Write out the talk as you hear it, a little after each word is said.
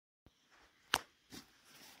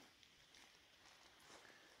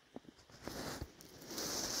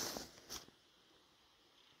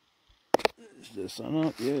the sun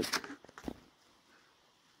up yet?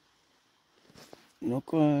 Not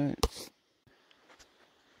quite.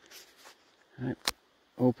 Right,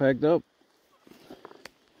 all packed up.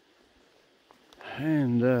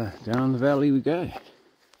 And down the valley we go.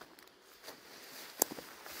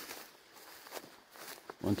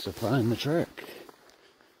 Once I find the track.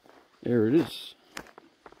 There it is.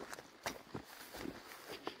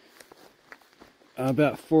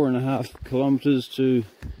 About 4.5 kilometers to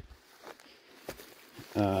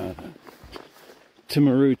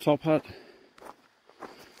Timaru Top Hut.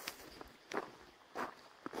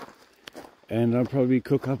 And I'll probably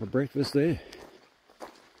cook up a breakfast there.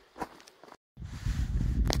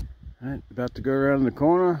 Right, about to go around the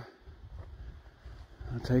corner.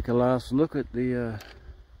 I'll take a last look at the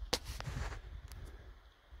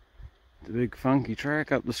big funky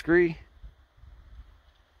track up the scree.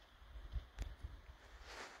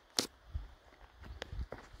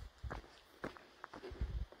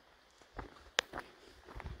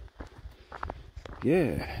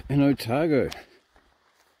 Yeah, in Otago,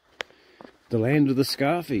 the land of the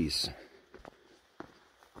Scarfies.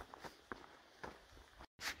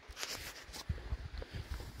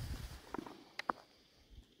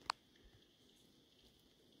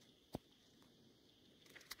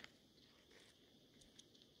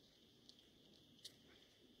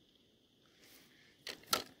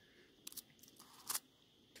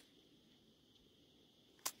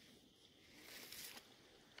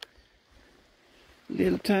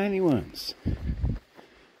 Little tiny ones.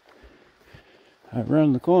 I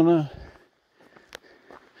run the corner.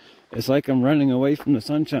 It's like I'm running away from the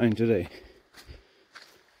sunshine today.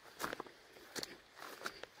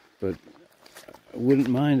 But I wouldn't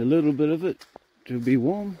mind a little bit of it to be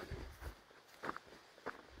warm.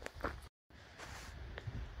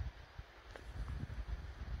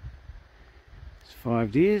 It's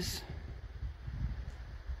 5 deers.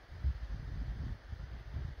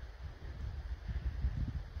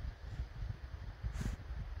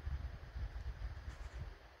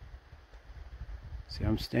 See,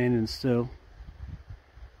 I'm standing still,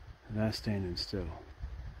 and they're standing still.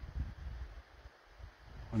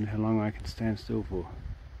 Wonder how long I can stand still for.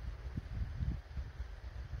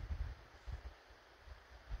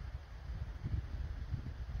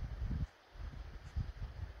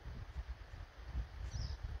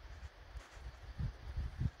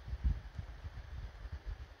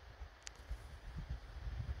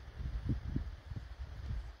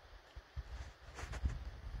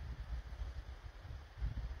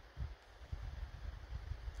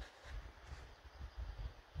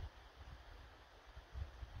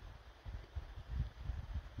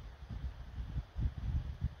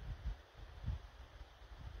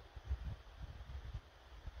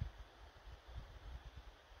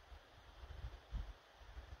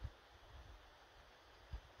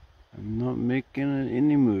 I'm not making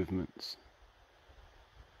any movements.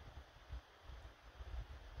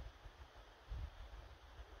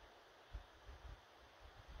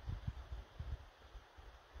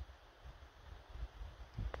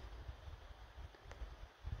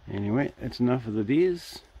 Anyway, that's enough of the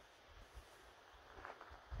deers.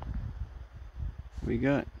 We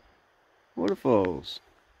got waterfalls.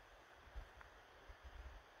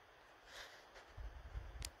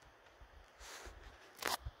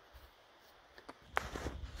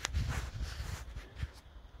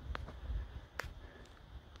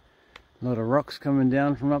 A lot of rocks coming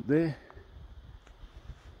down from up there.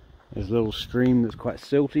 There's a little stream that's quite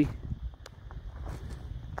silty.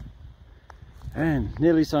 And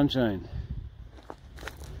nearly sunshine.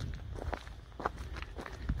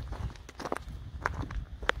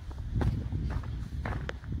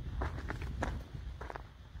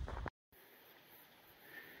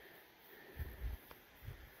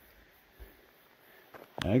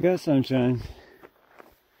 I got sunshine.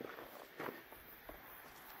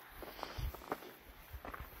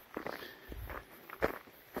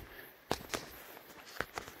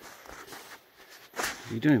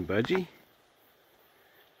 What are you doing, Budgie?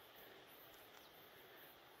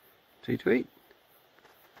 Tweet tweet.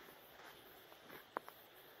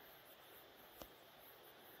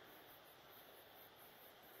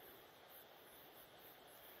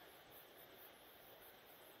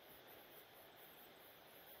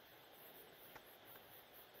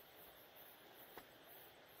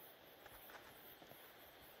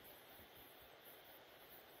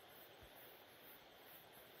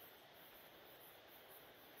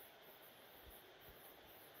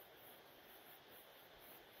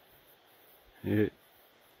 Yeah.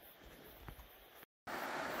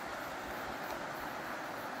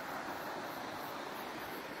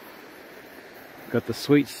 Got the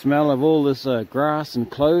sweet smell of all this grass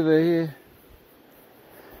and clover here.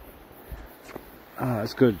 Ah,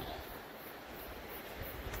 it's good.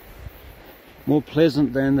 More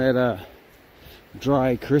pleasant than that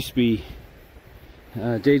dry, crispy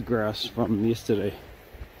dead grass from yesterday.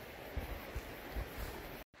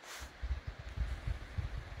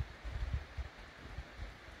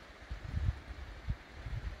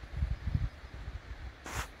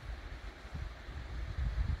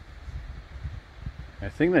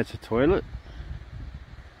 I think that's a toilet.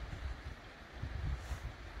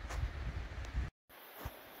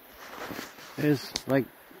 There's like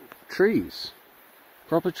trees,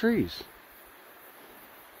 proper trees,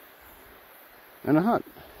 and a hut.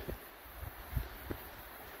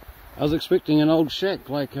 I was expecting an old shack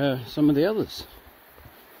like some of the others.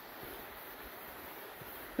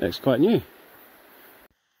 That's quite new.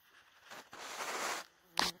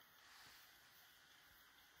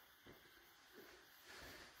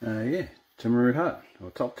 Yeah, Timaru hut,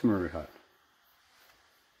 or top Timaru hut.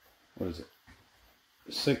 What is it?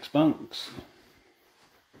 6 bunks.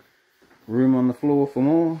 Room on the floor for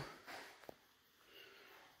more.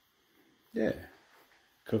 Yeah,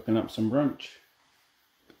 cooking up some brunch.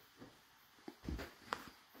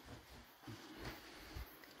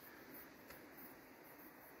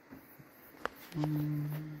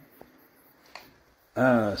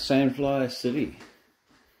 Sandfly City.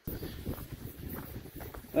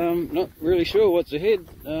 Not really sure what's ahead.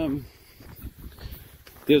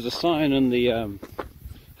 There's a sign on the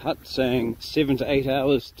hut saying 7 to 8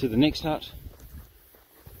 hours to the next hut.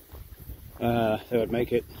 That would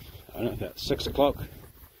make it, I don't know, about 6 o'clock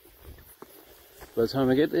by the time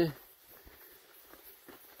I get there.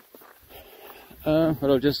 But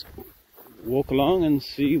I'll just walk along and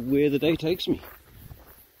see where the day takes me.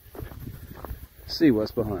 See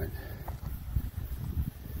what's behind.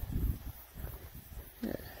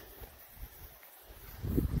 Yeah.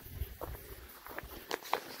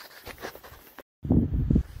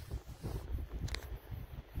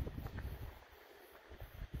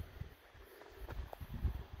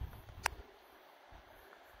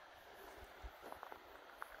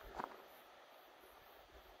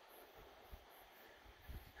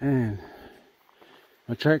 And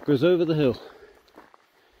my track was over the hill.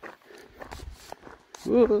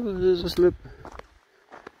 Whoa, there's a slip.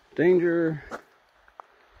 Danger.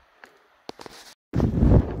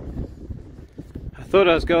 I thought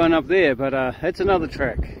I was going up there, but that's another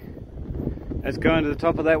track. That's going to the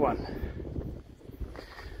top of that one.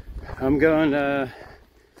 I'm going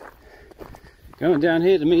down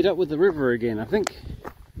here to meet up with the river again, I think.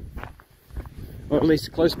 Or at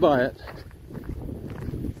least close by it.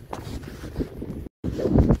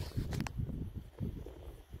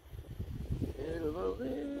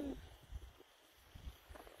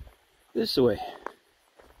 This way.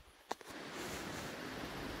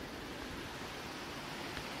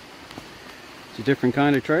 It's a different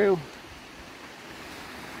kind of trail.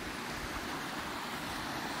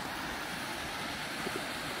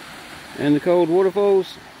 And the cold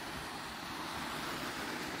waterfalls.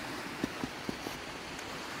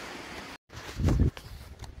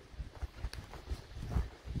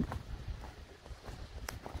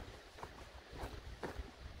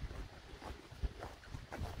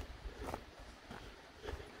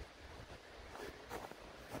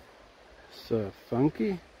 So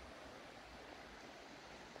funky.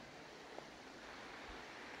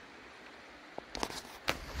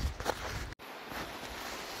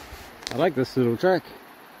 I like this little track.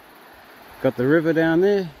 Got the river down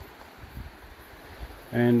there,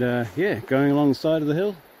 and yeah, going along the side of the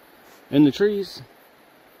hill in the trees.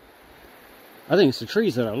 I think it's the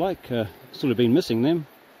trees that I like. Sort of been missing them.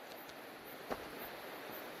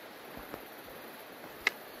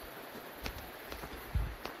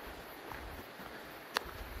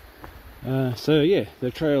 So yeah,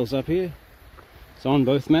 the trail's up here. It's on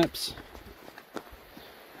both maps.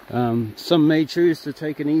 Some may choose to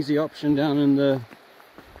take an easy option down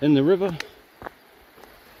in the river,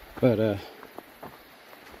 but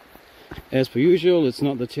as per usual, it's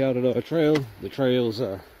not the Araroa Trail. The trail's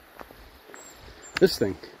this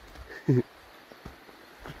thing.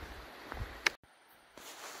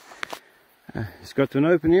 Just got to an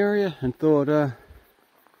open area and thought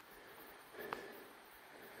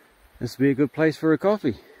this would be a good place for a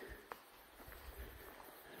coffee.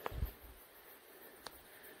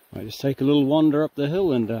 Might just take a little wander up the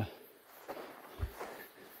hill and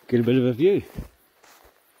get a bit of a view.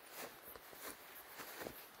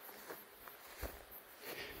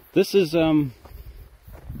 This is might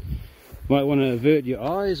want to avert your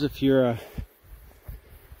eyes if you're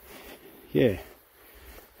yeah,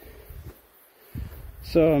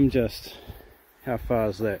 So I'm just, how far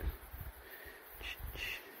is that?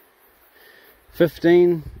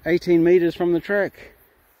 18 meters from the track.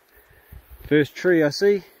 First tree I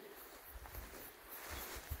see.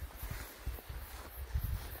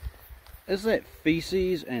 Is that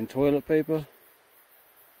feces and toilet paper?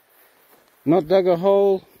 Not dug a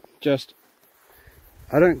hole, just,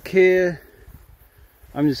 I don't care.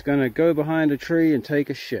 I'm just gonna go behind a tree and take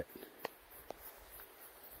a shit.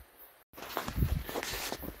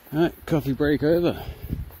 Alright, coffee break over.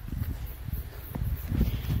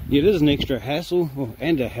 Yeah, it is an extra hassle,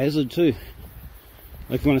 and a hazard too.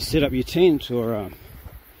 Like if you want to set up your tent or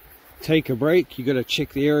take a break, you got to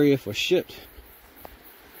check the area for shit.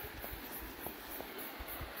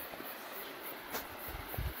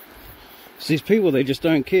 So these people, they just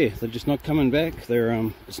don't care. They're just not coming back. They're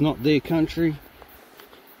it's not their country.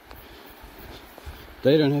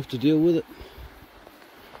 They don't have to deal with it.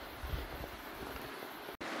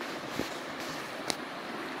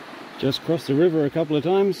 Just crossed the river a couple of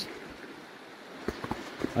times.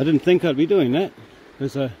 I didn't think I'd be doing that.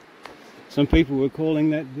 Because some people were calling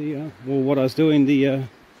that the, well, what I was doing, the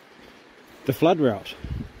flood route.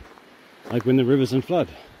 Like when the river's in flood.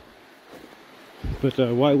 But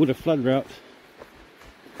why would a flood route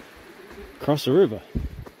cross a river?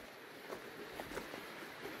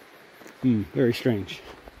 Very strange.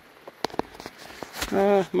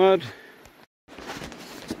 Mud.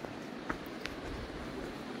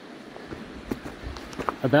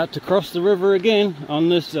 About to cross the river again on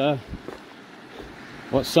this,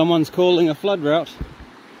 what someone's calling a flood route.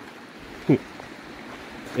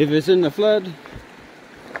 If it's in the flood,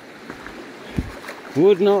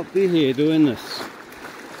 would not be here doing this.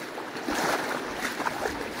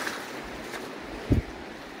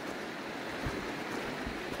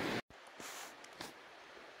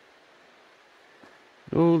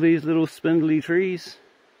 All these little spindly trees.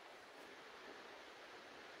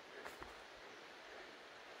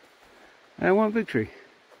 And one big tree.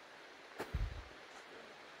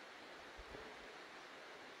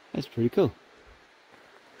 That's pretty cool.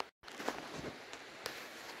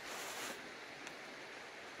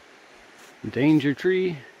 Danger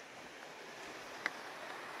tree.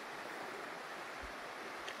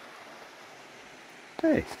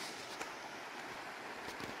 Hey.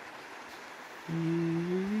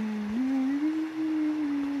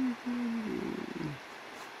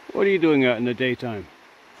 What are you doing out in the daytime?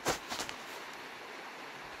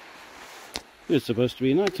 It's supposed to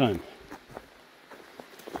be nighttime.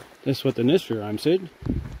 That's what the nursery rhyme said.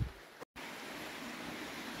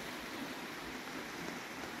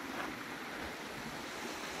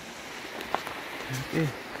 Okay.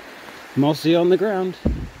 Mossy on the ground.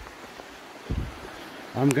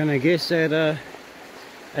 I'm gonna guess at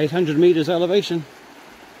 800 meters elevation.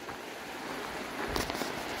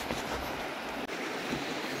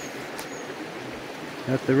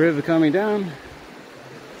 Got the river coming down.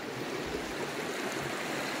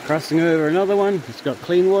 Crossing over another one. It's got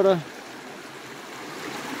clean water.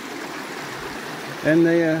 And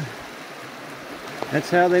they, that's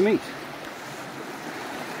how they meet.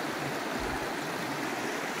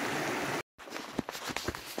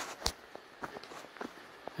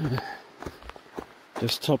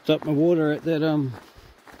 Just topped up my water at that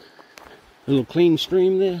little clean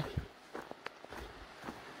stream there.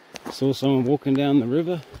 Saw someone walking down the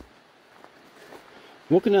river.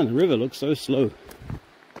 Walking down the river looks so slow.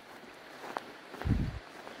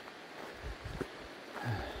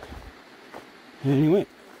 Anyway,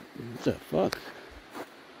 what the fuck?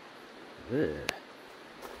 Ugh.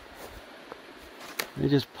 They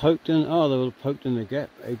just poked in, oh, they were poked in the gap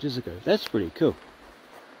ages ago. That's pretty cool.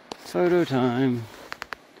 Photo time.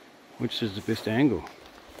 Which is the best angle?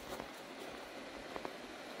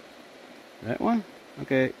 That one?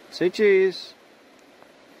 Okay, say cheese.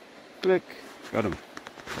 Click. Got him.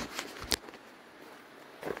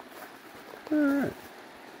 Alright.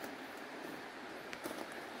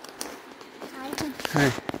 Hi.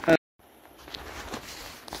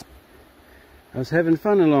 I was having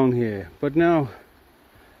fun along here, but now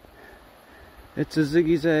it's a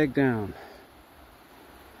ziggy-zag down.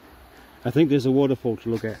 I think there's a waterfall to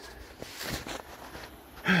look at.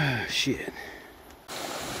 Shit.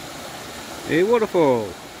 A waterfall.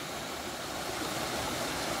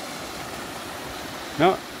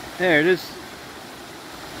 No, there it is.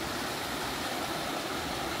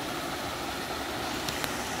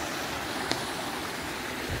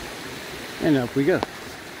 And up we go.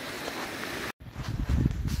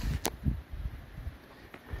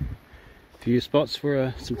 Few spots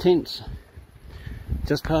for some tents.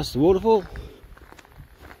 Just past the waterfall.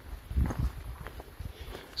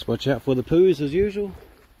 Just watch out for the poos as usual.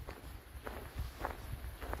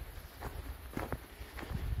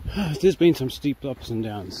 There's been some steep ups and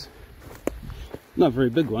downs. Not very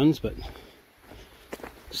big ones, but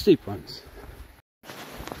steep ones.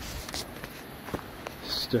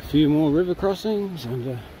 Just a few more river crossings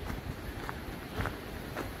and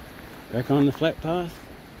back on the flat path.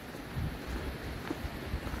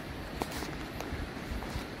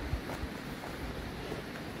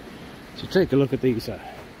 So take a look at these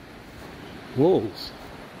walls.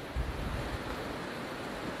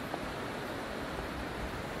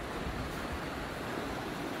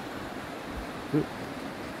 The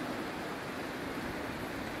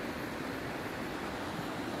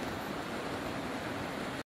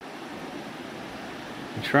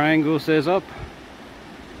triangle says up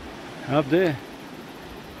there.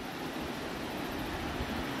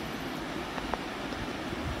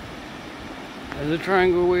 There's a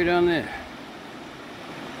triangle way down there.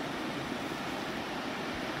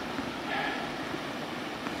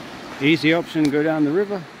 Easy option, go down the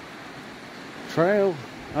river trail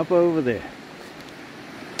up over there.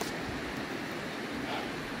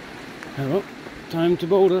 Oh, time to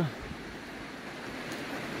boulder.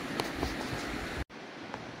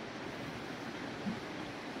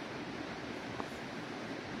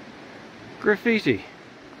 Graffiti.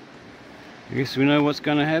 I guess we know what's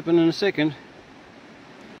going to happen in a second.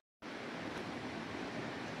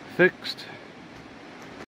 Fixed.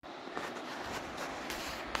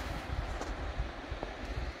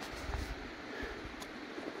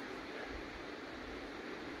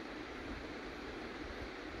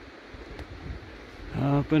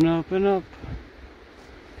 Up and up and up.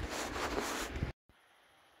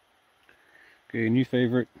 Okay, new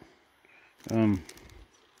favorite.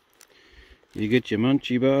 You get your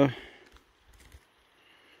munchie bar,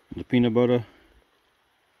 the peanut butter,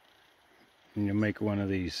 and you make one of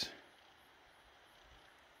these.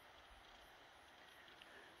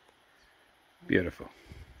 Beautiful.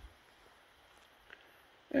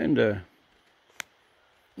 And a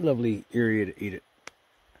lovely area to eat it.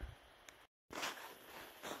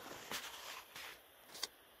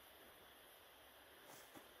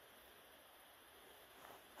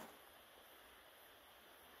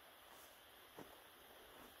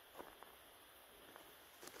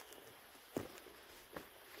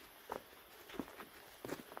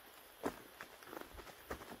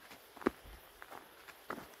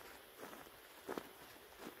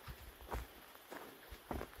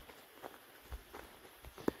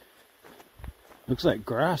 Looks like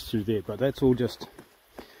grass through there, but that's all just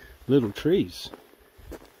little trees.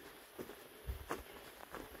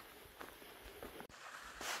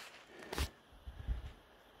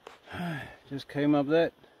 Just came up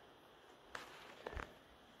that.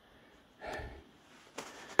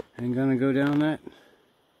 And gonna go down that.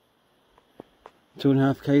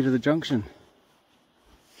 2.5k to the junction.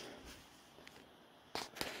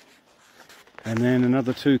 And then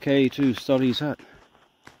another 2k to Stoddy's hut.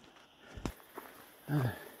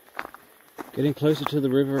 Getting closer to the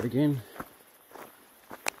river again.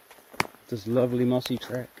 This lovely mossy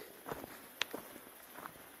track.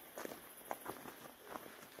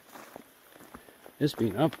 It's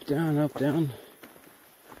been up, down, up, down.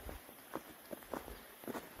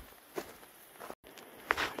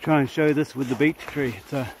 Try and show this with the beech tree.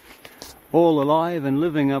 It's all alive and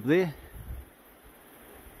living up there.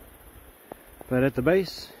 But at the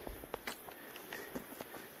base,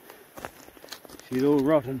 she's all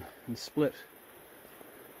rotten and split.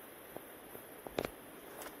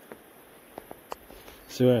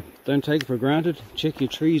 So don't take it for granted. Check your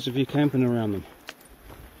trees if you're camping around them.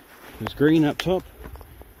 It's green up top,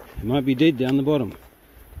 it might be dead down the bottom.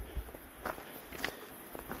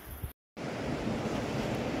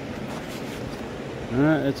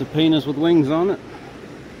 Alright, it's a penis with wings on it.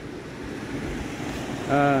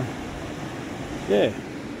 Yeah,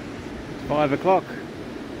 it's 5 o'clock.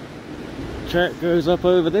 Track goes up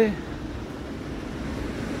over there.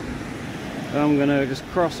 I'm gonna just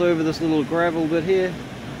cross over this little gravel bit here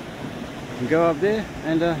and go up there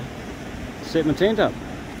and set my tent up.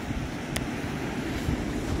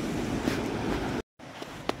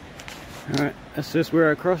 Alright, that's just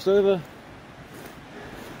where I crossed over.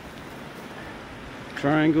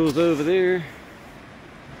 Triangles over there.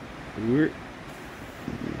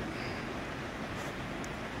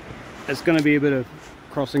 It's going to be a bit of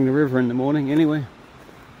crossing the river in the morning anyway.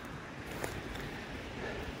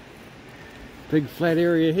 Big flat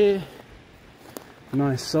area here.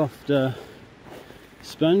 Nice soft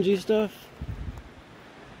spongy stuff.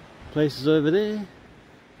 Places over there.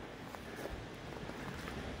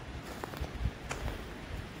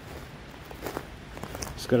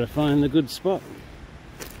 Got to find the good spot.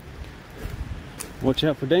 Watch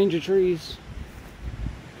out for danger trees.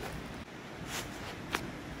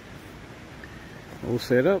 All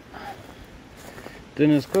set up.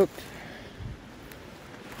 Dinner's cooked.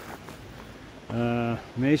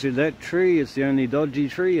 Measured that tree. It's the only dodgy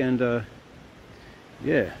tree, and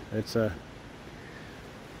yeah, it's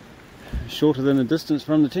shorter than the distance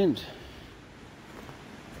from the tent.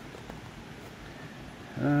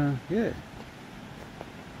 Yeah.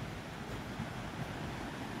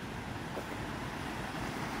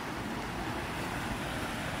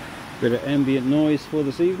 Bit of ambient noise for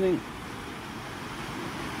this evening.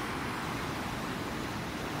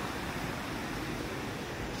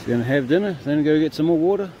 Just gonna have dinner, then go get some more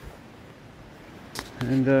water,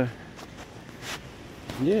 and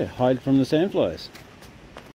yeah, hide from the sandflies.